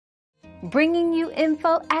bringing you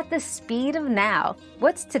info at the speed of now.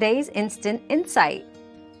 What's today's instant insight?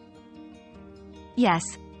 Yes,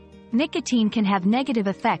 nicotine can have negative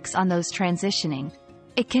effects on those transitioning.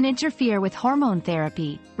 It can interfere with hormone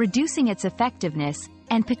therapy, reducing its effectiveness,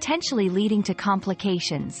 and potentially leading to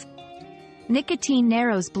complications. Nicotine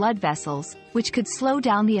narrows blood vessels, which could slow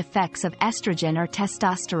down the effects of estrogen or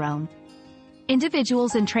testosterone.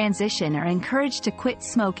 Individuals in transition are encouraged to quit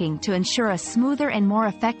smoking to ensure a smoother and more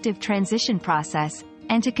effective transition process,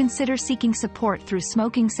 and to consider seeking support through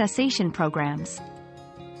smoking cessation programs.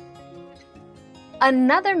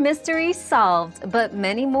 Another mystery solved, but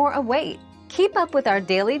many more await. Keep up with our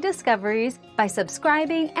daily discoveries by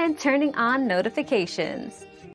subscribing and turning on notifications.